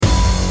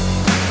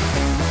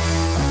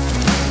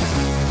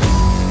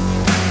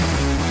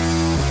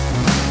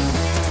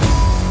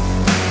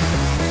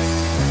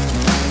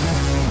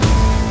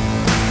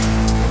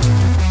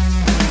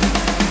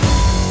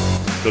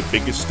the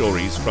biggest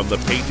stories from the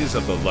pages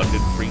of the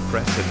London Free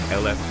Press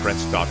and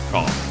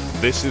lfpress.com.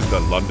 This is the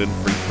London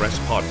Free Press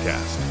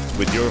Podcast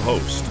with your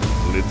host,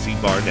 Lindsay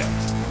Barnett.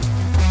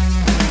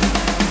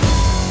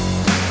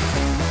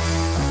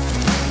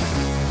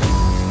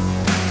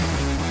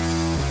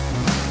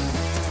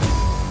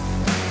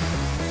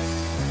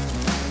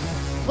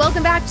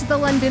 Welcome back to the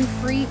London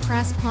Free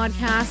Press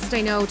Podcast.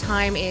 I know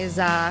time is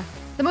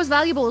the most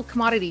valuable of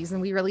commodities,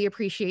 and we really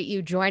appreciate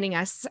you joining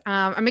us.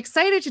 I'm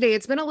excited today.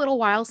 It's been a little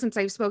while since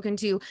I've spoken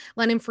to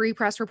London Free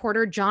Press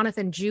reporter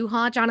Jonathan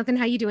Juha. Jonathan,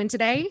 how are you doing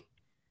today?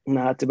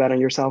 Not too bad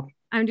on yourself.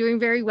 I'm doing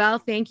very well.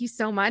 Thank you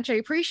so much. I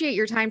appreciate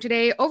your time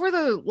today. Over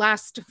the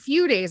last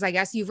few days, I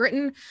guess, you've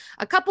written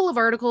a couple of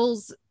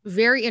articles,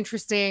 very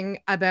interesting,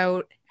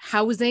 about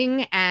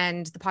housing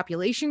and the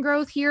population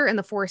growth here in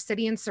the Forest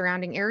City and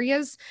surrounding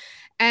areas.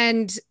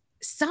 And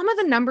some of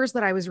the numbers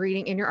that I was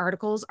reading in your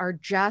articles are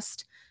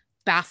just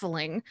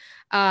baffling,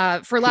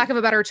 for lack of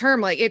a better term.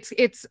 Like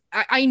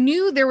I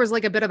knew there was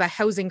like a bit of a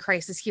housing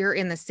crisis here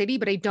in the city,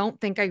 but I don't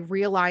think I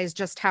realized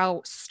just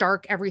how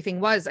stark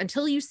everything was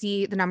until you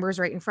see the numbers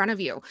right in front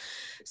of you.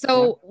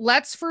 So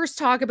Let's first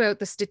talk about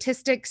the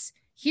statistics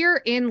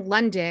here in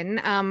London.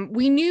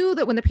 We knew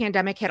that when the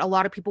pandemic hit, a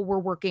lot of people were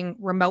working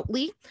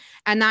remotely,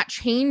 and that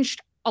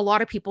changed a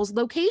lot of people's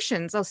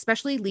locations,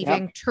 especially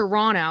leaving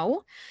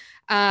Toronto,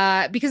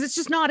 because it's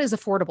just not as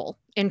affordable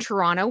in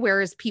Toronto,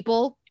 whereas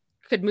people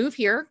could move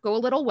here, go a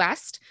little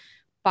west,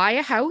 buy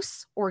a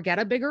house or get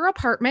a bigger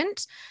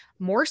apartment,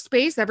 more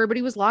space.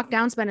 Everybody was locked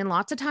down, spending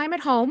lots of time at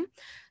home.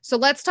 So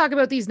let's talk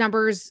about these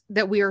numbers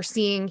that we are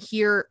seeing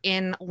here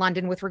in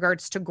London with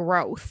regards to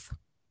growth.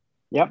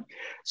 Yep.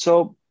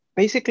 So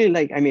basically,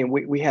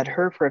 we had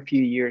heard for a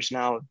few years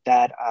now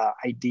that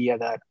idea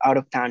that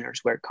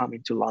out-of-towners were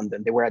coming to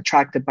London. They were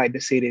attracted by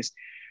the city's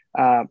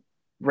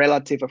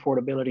relative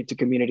affordability to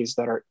communities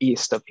that are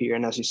east of here.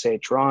 And as you say,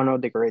 Toronto,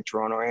 the Great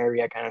Toronto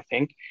Area kind of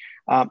thing.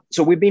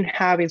 So we've been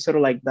having sort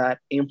of like that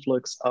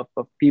influx of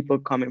people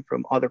coming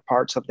from other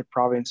parts of the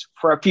province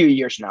for a few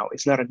years now.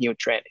 It's not a new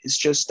trend. It's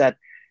just that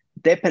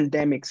the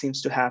pandemic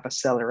seems to have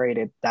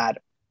accelerated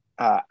that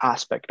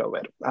aspect of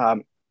it.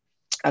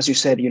 As you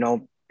said,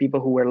 people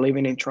who were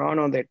living in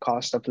Toronto, the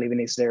cost of living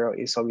is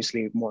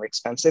obviously more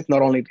expensive,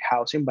 not only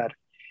housing, but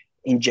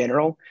in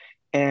general.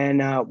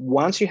 And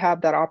once you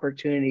have that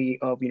opportunity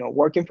of,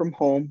 working from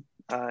home,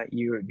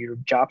 your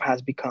job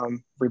has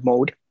become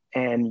remote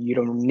and you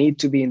don't need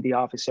to be in the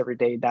office every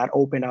day. That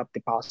opened up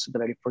the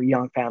possibility for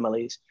young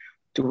families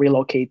to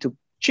relocate to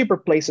cheaper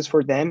places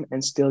for them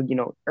and still,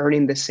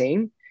 earning the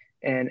same.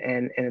 And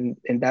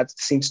that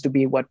seems to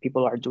be what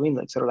people are doing,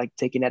 like sort of like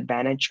taking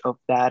advantage of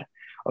that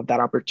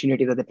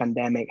opportunity that the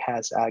pandemic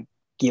has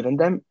given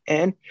them.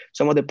 And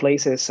some of the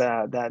places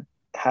that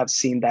have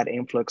seen that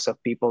influx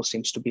of people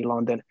seems to be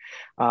London.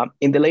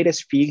 In the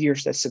latest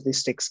figures that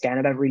Statistics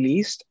Canada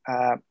released,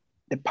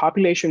 the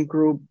population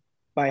grew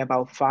by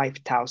about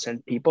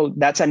 5,000 people.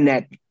 That's a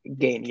net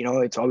gain.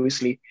 It's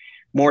obviously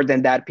more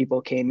than that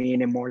people came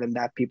in and more than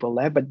that people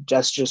left, but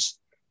that's just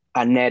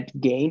a net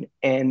gain.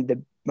 And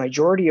the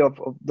majority of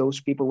those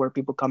people were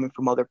people coming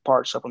from other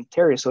parts of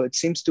Ontario. So it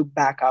seems to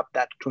back up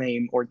that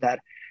claim or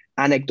that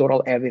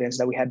anecdotal evidence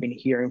that we have been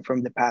hearing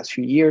from the past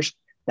few years,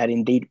 that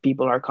indeed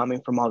people are coming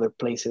from other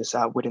places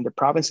within the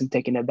province and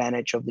taking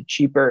advantage of the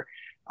cheaper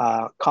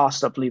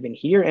cost of living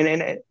here.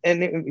 And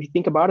if you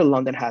think about it,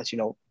 London has,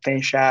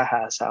 Fanshawe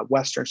has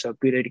Western, so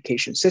good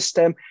education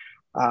system.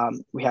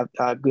 We have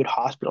a good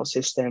hospital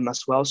system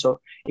as well.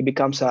 So it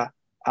becomes a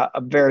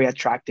very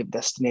attractive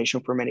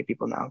destination for many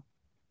people now.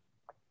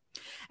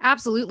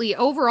 Absolutely.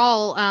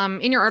 Overall,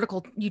 in your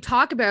article, you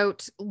talk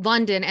about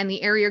London and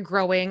the area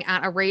growing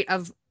at a rate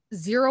of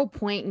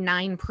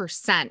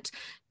 0.9%.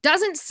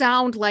 Doesn't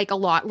sound like a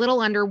lot, little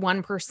under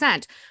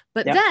 1%.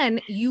 But then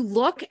you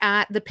look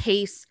at the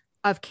pace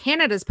of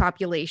Canada's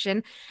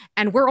population,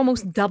 and we're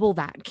almost double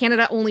that.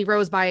 Canada only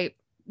rose by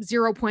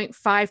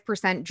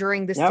 0.5%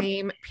 during the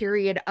same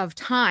period of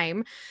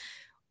time.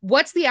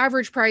 What's the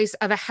average price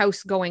of a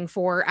house going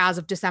for as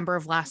of December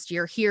of last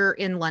year here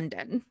in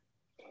London?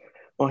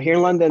 Well, here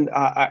in London,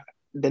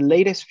 the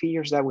latest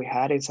figures that we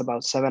had is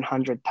about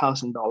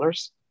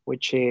 $700,000,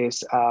 which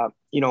is a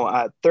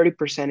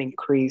 30%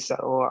 increase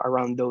or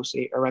around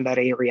that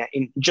area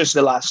in just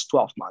the last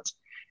 12 months.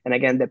 And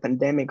again, the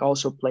pandemic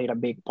also played a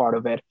big part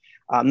of it.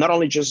 Not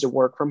only just the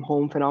work from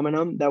home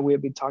phenomenon that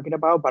we've been talking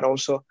about, but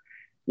also,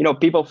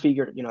 people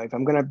figured, if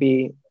I'm going to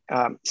be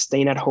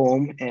staying at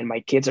home and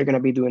my kids are going to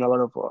be doing a lot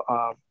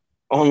of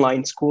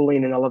online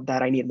schooling and all of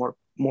that, I need more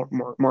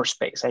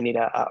space. I need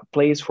a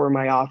place for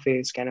my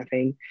office kind of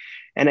thing.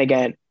 And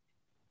again,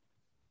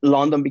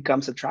 London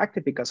becomes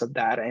attractive because of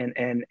that.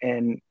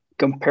 And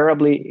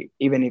comparably,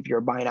 even if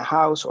you're buying a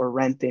house or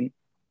renting,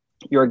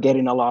 you're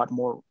getting a lot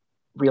more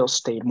real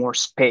estate, more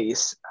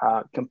space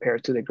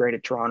compared to the Greater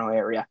Toronto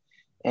Area.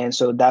 And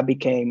so that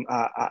became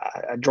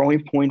a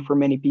drawing point for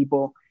many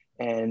people.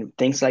 And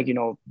things like,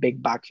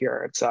 big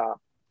backyards,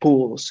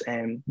 pools,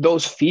 and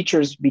those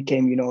features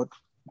became,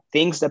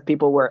 things that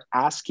people were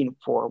asking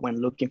for when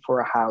looking for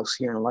a house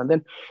here in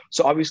London.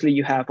 So obviously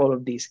you have all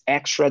of these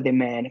extra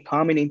demand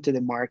coming into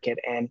the market,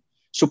 and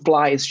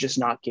supply is just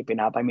not keeping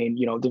up. I mean,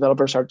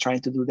 developers are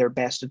trying to do their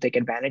best to take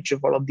advantage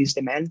of all of this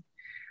demand,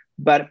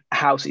 but a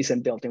house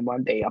isn't built in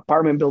one day.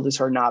 Apartment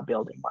builders are not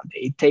built in one day.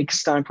 It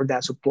takes time for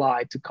that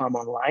supply to come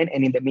online.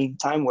 And in the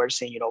meantime, we're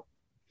seeing,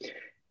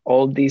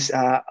 all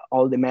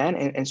demand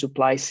and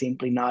supply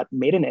simply not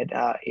meeting it.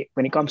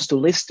 When it comes to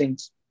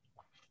listings,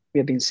 we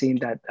have been seeing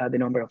that the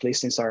number of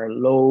listings are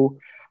low,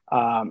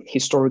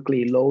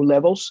 historically low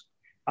levels.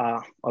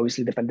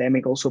 Obviously, the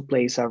pandemic also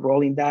plays a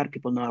role in that.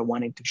 People not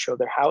wanting to show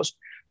their house,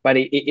 but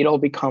it all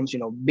becomes,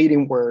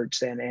 bidding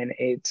words, and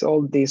it's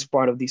all this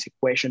part of this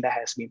equation that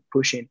has been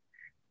pushing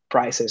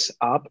prices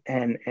up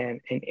and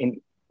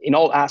in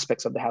all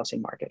aspects of the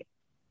housing market.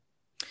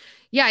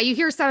 Yeah, you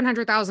hear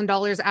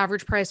 $700,000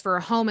 average price for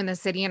a home in the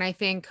city. And I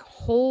think,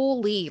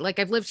 holy, like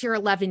I've lived here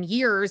 11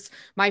 years.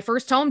 My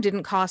first home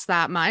didn't cost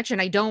that much.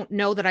 And I don't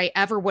know that I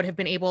ever would have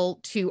been able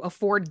to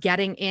afford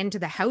getting into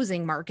the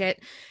housing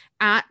market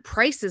at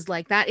prices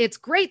like that. It's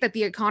great that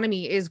the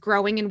economy is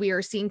growing and we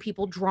are seeing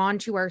people drawn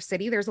to our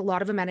city. There's a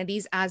lot of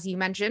amenities, as you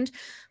mentioned.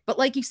 But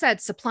like you said,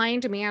 supply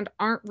and demand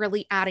aren't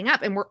really adding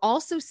up. And we're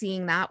also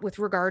seeing that with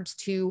regards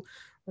to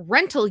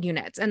rental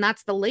units. And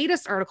that's the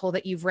latest article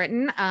that you've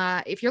written.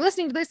 If you're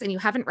listening to this and you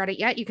haven't read it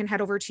yet, you can head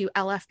over to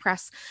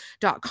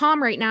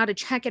lfpress.com right now to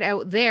check it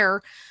out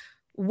there.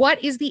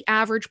 What is the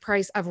average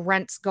price of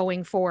rents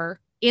going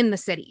for in the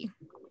city?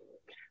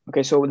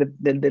 Okay, so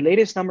the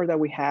latest number that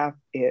we have,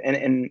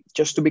 and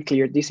just to be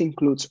clear, this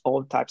includes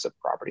all types of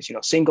properties,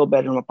 single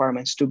bedroom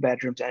apartments, 2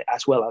 bedrooms,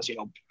 as well as,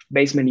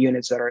 basement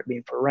units that are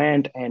being for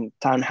rent and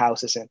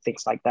townhouses and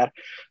things like that.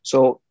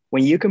 So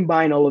when you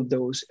combine all of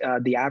those,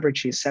 the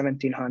average is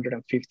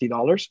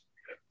 $1,750,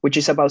 which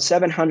is about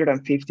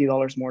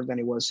 $750 more than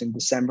it was in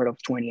December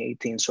of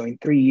 2018. So in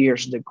 3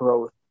 years, the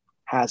growth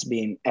has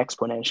been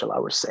exponential, I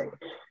would say.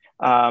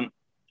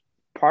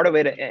 Part of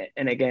it,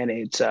 and again,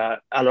 it's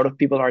a lot of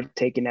people are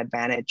taking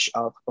advantage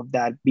of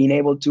that, being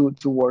able to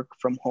work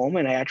from home.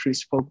 And I actually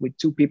spoke with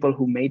 2 people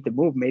who made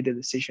the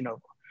decision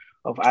of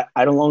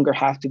I no longer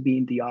have to be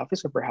in the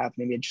office, or perhaps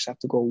maybe I just have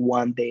to go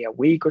 1 day a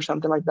week or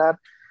something like that.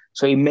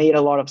 So it made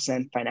a lot of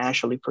sense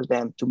financially for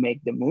them to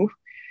make the move.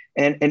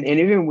 And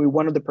even with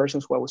one of the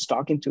persons who I was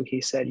talking to, he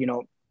said,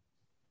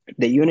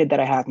 the unit that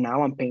I have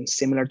now, I'm paying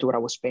similar to what I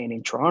was paying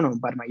in Toronto,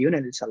 but my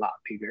unit is a lot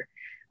bigger.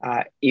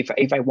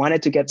 If I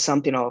wanted to get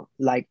something of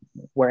like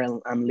where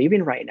I'm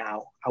living right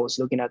now, I was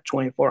looking at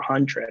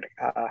 2,400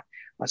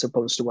 as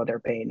opposed to what they're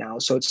paying now.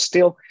 So it's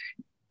still,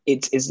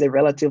 it's the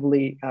relative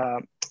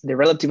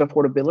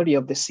affordability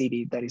of the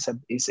city that is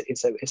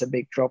a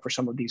big draw for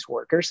some of these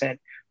workers, and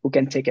who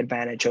can take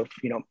advantage of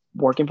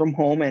working from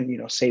home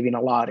and saving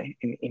a lot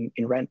in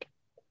rent.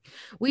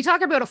 We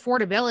talk about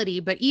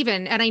affordability, but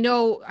and I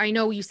know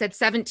you said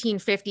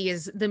 $1,750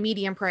 is the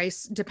median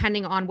price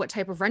depending on what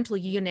type of rental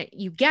unit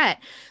you get,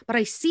 but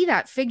I see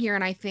that figure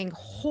and I think,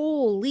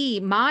 holy,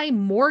 my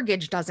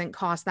mortgage doesn't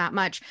cost that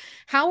much.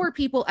 How are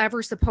people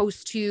ever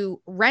supposed to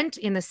rent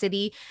in the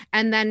city?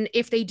 And then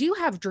if they do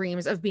have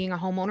dreams of being a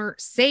homeowner,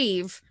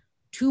 save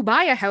to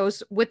buy a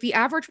house with the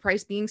average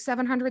price being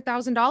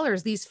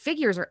 $700,000? These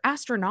figures are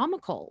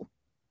astronomical.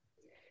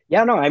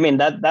 Yeah, no, I mean,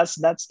 that's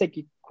the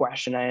key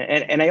question.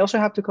 And I also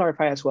have to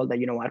clarify as well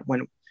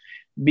that,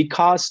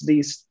 because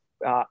this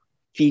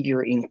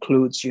figure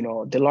includes,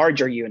 the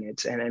larger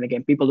units, and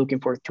again, people looking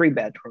for 3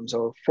 bedrooms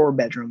or 4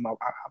 bedroom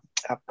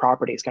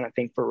properties kind of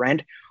thing for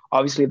rent,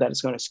 obviously that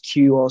is going to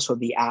skew also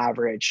the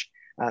average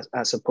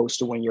as opposed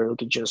to when you're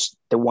looking just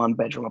the 1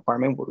 bedroom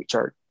apartment, which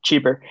are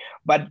cheaper.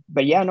 But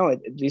yeah, no,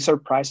 these are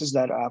prices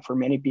that for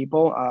many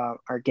people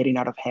are getting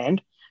out of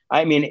hand.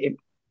 I mean,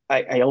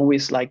 I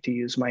always like to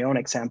use my own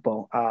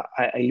example.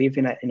 I live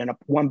in a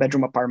 1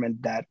 bedroom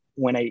apartment that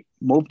when I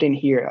moved in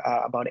here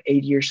about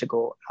 8 years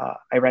ago,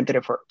 I rented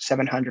it for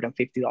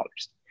 $750.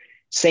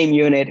 Same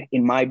unit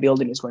in my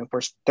building is going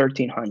for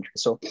 $1,300.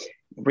 So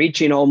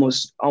reaching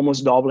almost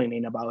doubling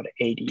in about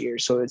 8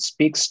 years. So it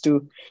speaks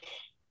to,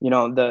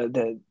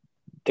 the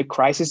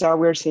crisis that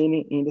we're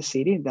seeing in the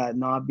city, that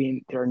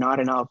there are not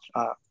enough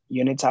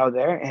units out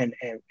there, and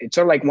it's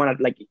sort of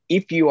like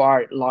if you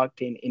are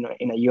locked in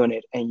a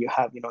unit and you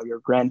have your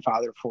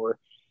grandfather for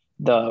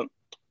the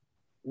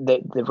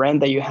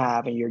rent that you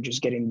have, and you're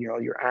just getting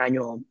your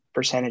annual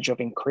percentage of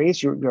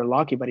increase, you're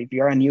lucky. But if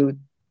you're a new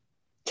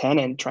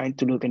tenant trying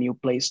to look a new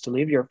place to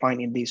live, you're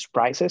finding these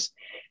prices,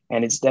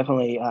 and it's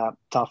definitely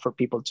tough for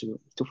people to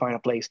find a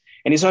place.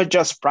 And it's not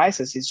just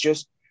prices, it's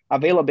just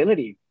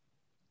availability.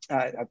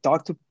 I've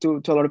talked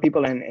to a lot of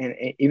people, and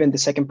even the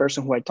second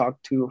person who I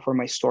talked to for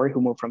my story,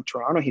 who moved from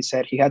Toronto, he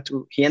said he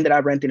ended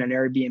up renting an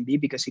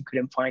Airbnb because he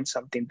couldn't find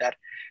something that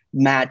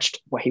matched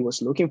what he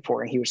was looking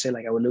for. And he would say,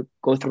 like, I would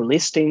go through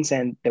listings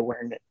and there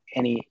weren't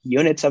any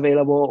units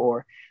available,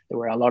 or there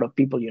were a lot of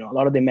people, a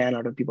lot of demand, a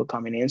lot of people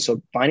coming in.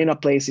 So finding a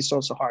place is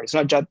also hard. It's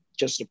not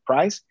just the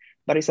price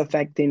that is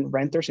affecting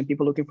renters and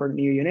people looking for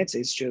new units.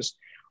 It's just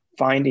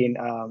finding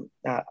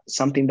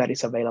something that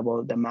is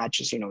available that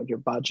matches, your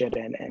budget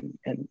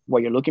and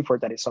what you're looking for,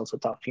 that is also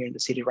tough here in the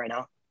city right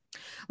now.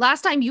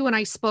 Last time you and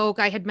I spoke,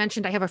 I had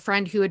mentioned I have a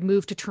friend who had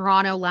moved to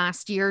Toronto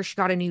last year. She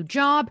got a new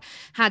job,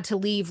 had to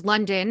leave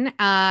London.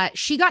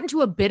 She got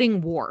into a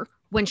bidding war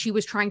when she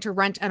was trying to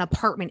rent an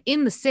apartment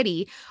in the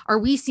city. Are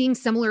we seeing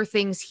similar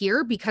things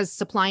here because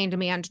supply and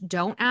demand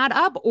don't add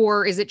up,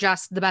 or is it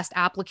just the best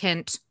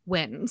applicant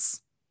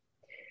wins?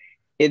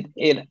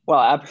 Well,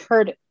 I've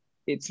heard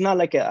it's not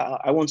like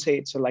I won't say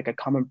it's like a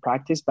common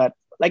practice, but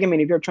like, I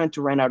mean, if you're trying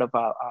to rent out of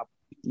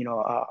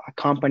a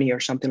company or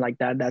something like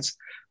that, that's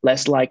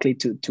less likely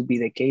to be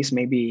the case.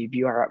 Maybe if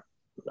you are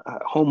a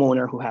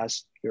homeowner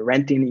you're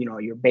renting,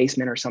 your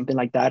basement or something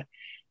like that,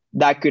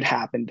 that could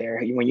happen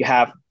there. When you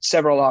have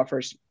several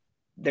offers,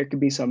 there could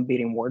be some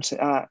bidding wars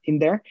in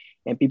there,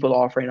 and people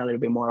offering a little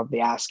bit more of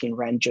the asking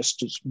rent just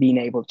to being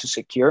able to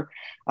secure.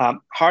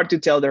 Hard to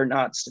tell. There are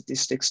not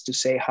statistics to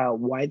say how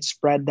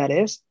widespread that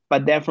is,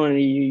 but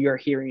definitely you're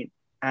hearing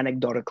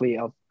anecdotally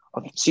of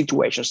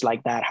situations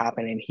like that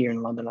happening here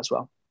in London as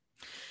well.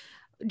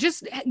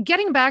 Just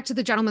getting back to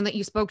the gentleman that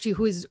you spoke to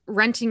who is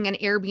renting an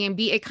Airbnb,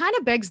 it kind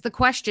of begs the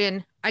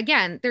question,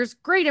 again, there's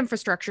great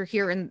infrastructure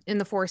here in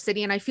the Forest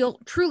City, and I feel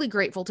truly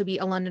grateful to be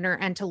a Londoner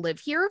and to live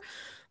here.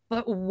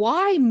 But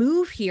why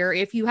move here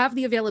if you have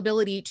the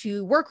availability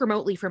to work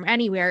remotely from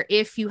anywhere,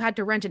 if you had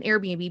to rent an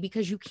Airbnb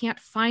because you can't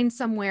find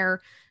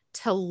somewhere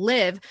to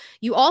live?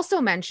 You also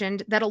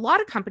mentioned that a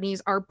lot of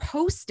companies are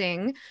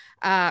posting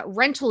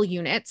rental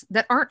units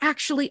that aren't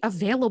actually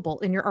available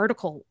in your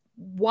article.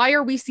 Why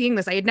are we seeing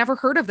this? I had never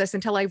heard of this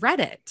until I read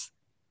it.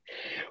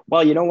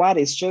 Well, you know what?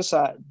 It's just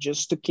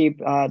to keep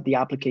the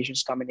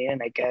applications coming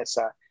in. I guess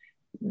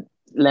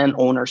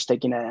landowners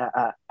taking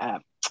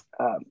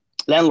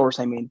landlords,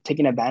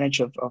 taking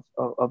advantage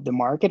of the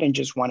market and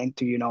just wanting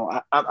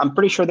to, I'm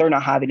pretty sure they're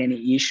not having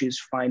any issues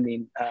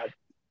finding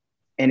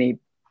any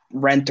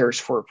renters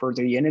for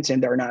their units,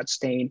 and they're not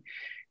staying,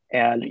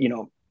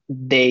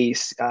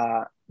 days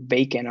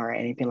vacant or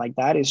anything like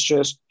that. It's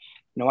just,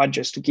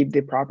 just to keep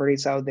the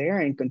properties out there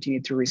and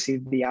continue to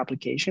receive the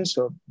applications.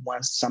 So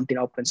once something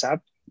opens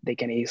up, they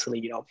can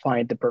easily,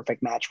 find the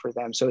perfect match for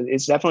them. So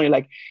it's definitely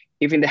like,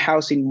 even the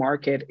housing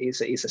market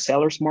is a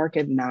seller's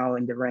market now,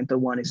 and the rental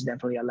one is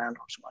definitely a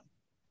landlord's one.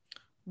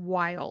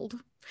 Wild.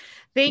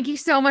 Thank you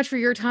so much for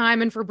your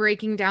time and for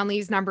breaking down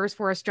these numbers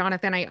for us,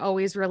 Jonathan. I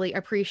always really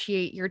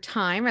appreciate your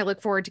time. I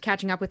look forward to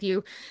catching up with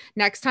you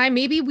next time.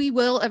 Maybe we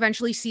will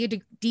eventually see a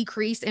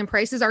decrease in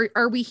prices.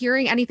 Are we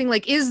hearing anything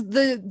like, is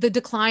the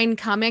decline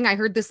coming? I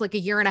heard this like a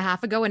year and a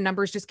half ago, and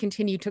numbers just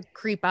continue to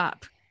creep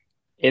up.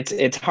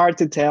 It's hard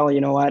to tell. You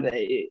know what?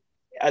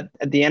 At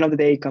the end of the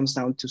day, it comes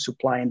down to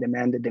supply and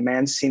demand. The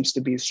demand seems to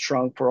be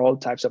strong for all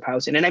types of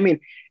housing. And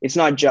it's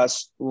not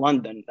just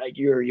London. Like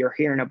you're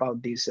hearing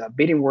about these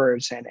bidding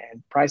wars and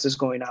prices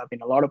going up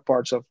in a lot of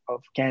parts of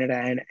Canada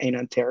and in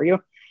Ontario.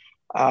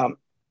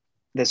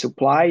 The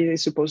supply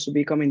is supposed to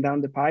be coming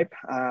down the pipe,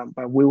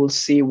 but we will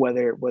see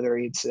whether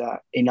it's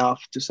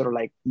enough to sort of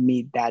like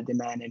meet that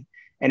demand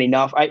and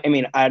enough.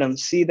 I don't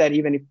see that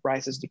even if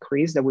prices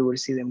decrease, that we will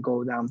see them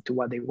go down to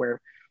what they were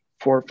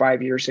 4 or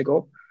 5 years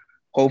ago.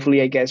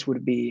 Hopefully, I guess,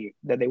 would be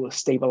that they will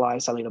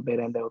stabilize a little bit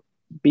and they'll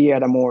be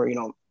at a more,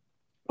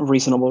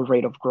 reasonable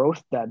rate of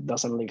growth that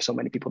doesn't leave so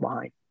many people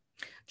behind.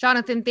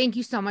 Jonathan, thank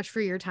you so much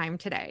for your time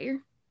today.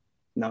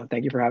 No,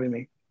 thank you for having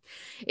me.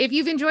 If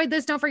you've enjoyed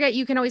this, don't forget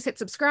you can always hit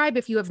subscribe.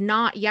 If you have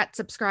not yet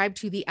subscribed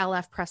to the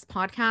LF Press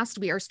Podcast,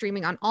 we are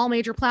streaming on all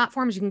major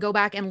platforms. You can go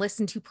back and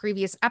listen to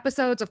previous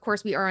episodes. Of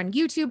course, we are on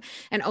YouTube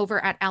and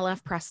over at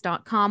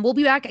lfpress.com. We'll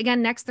be back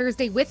again next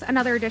Thursday with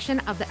another edition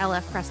of the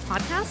LF Press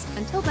Podcast.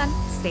 Until then,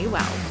 stay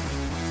well.